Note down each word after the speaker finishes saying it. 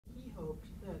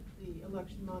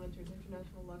election monitors,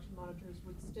 international election monitors,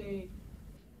 would stay.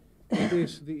 It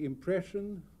is the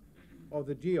impression of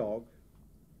the JIOG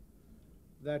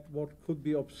that what could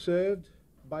be observed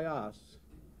by us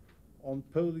on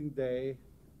polling day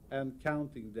and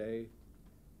counting day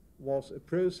was a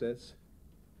process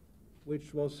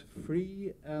which was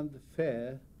free and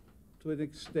fair to an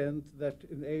extent that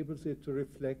enables it to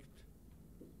reflect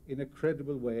in a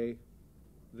credible way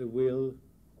the will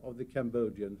of the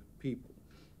Cambodian people.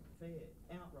 Fair,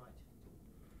 outright.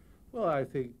 Well, I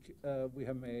think we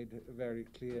have made very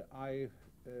clear. I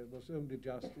was only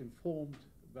just informed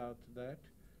about that.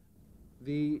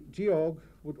 The JIOG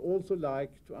would also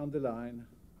like to underline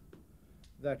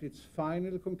that its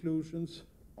final conclusions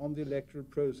on the electoral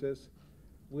process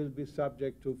will be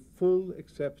subject to full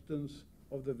acceptance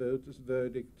of the voters'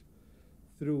 verdict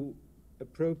through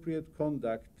appropriate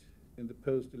conduct in the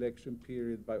post-election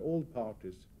period by all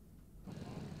parties.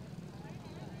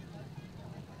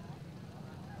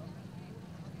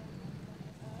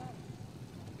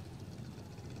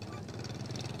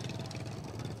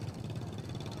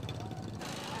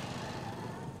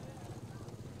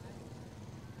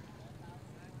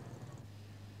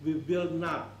 We will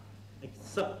not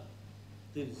accept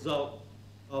the result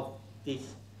of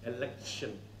this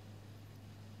election.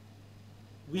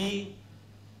 We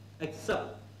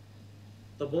accept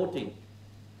the voting.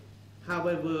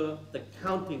 However, the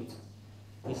counting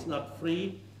is not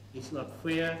free, is not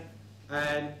fair,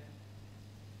 and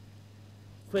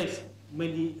face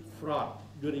many fraud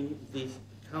during this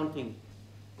counting.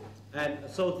 And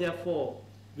so therefore,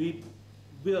 we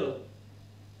will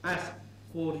ask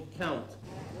for recount.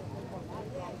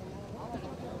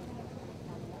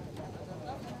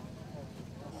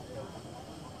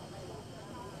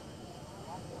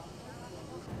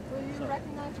 Will you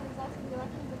recognize the results of the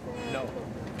elections if they're... No. Please,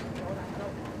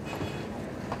 don't.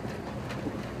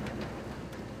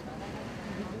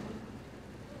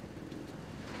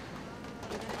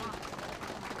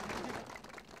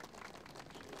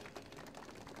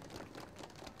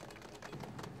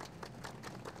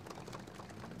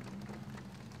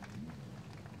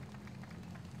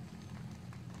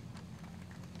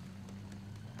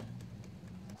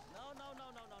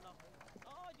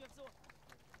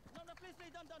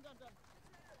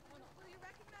 Will you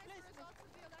recognize the results of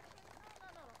the election?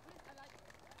 No, please, I like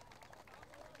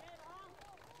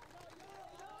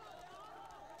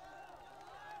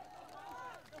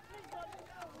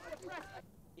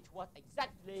it was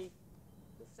exactly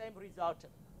the same result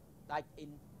like in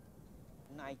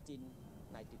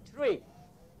 1993.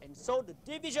 And so the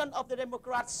division of the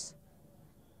Democrats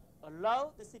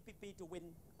allowed the CPP to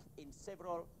win in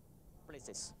several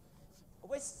places.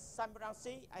 With Sam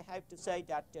Rainsy, I have to say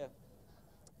that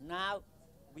now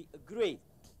we agree.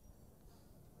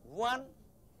 One,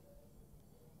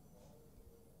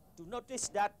 to notice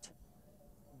that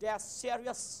there are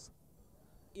serious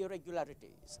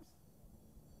irregularities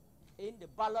in the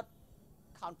ballot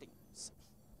countings.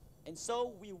 And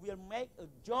so we will make a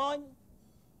joint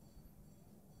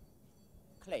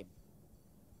claim.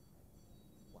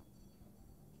 One.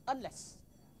 Unless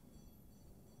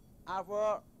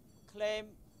our claim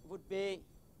would be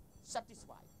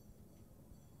satisfied,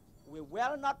 we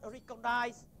will not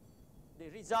recognize the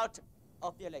result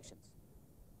of the elections.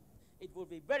 It would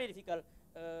be very difficult.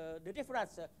 The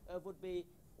difference would be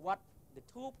what the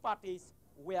two parties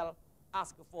will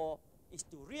ask for is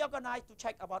to reorganize to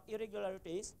check about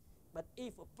irregularities, but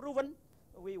if proven,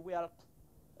 we will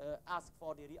ask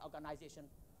for the reorganization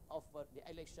of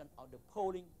the election or the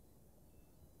polling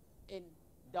in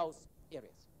those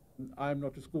areas. I'm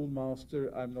not a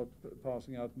schoolmaster, I'm not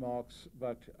passing out marks,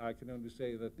 but I can only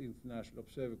say that the international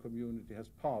observer community has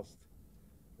passed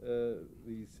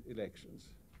these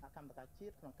elections.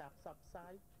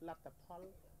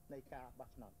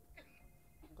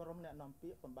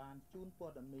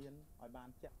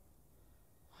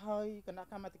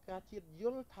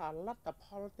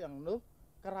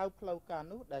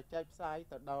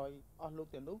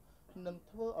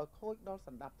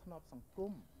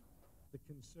 The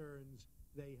concerns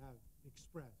they have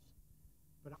expressed.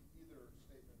 But either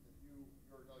statement that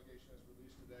your delegation has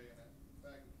released today, and in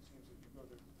fact it seems that you go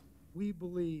to... We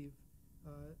believe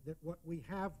that what we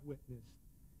have witnessed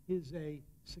is a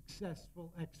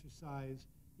successful exercise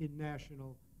in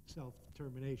national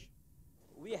self-determination.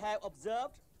 We have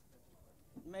observed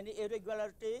many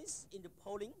irregularities in the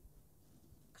polling,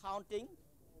 counting,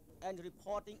 and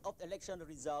reporting of election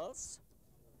results.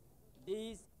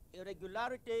 These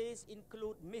irregularities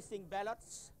include missing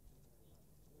ballots,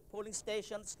 polling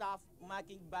station staff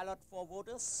marking ballot for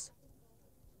voters,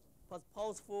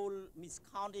 purposeful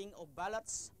miscounting of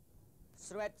ballots,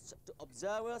 threats to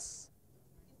observers,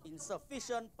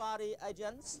 insufficient party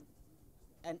agents,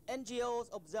 and NGOs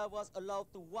observers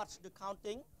allowed to watch the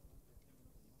counting,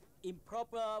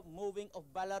 improper moving of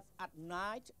ballots at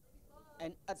night,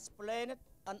 and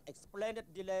unexplained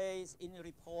delays in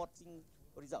reporting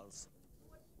results.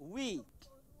 We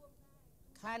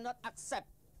cannot accept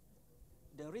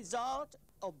the result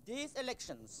of these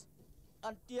elections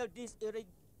until these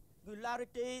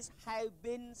irregularities have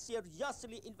been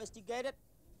seriously investigated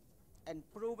and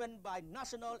proven by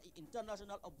national and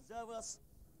international observers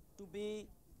to be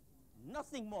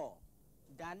nothing more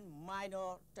than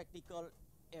minor technical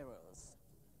errors.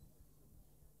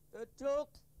 Took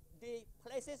the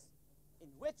places in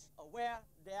which or where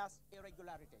there's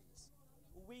irregularities,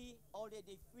 we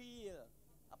already feel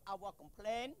our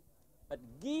complaint. But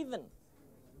given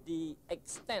the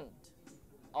extent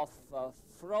of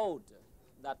fraud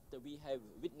that we have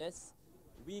witnessed,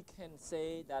 we can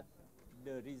say that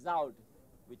the result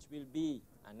which will be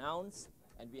announced,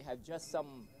 and we have just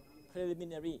some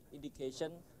preliminary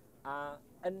indication, are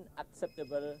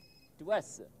unacceptable to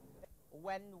us.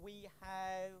 When we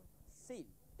have seen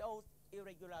those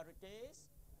irregularities,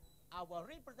 our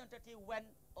representative went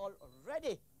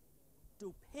already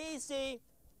to PC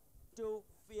to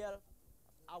fill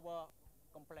our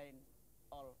complaint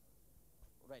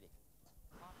already.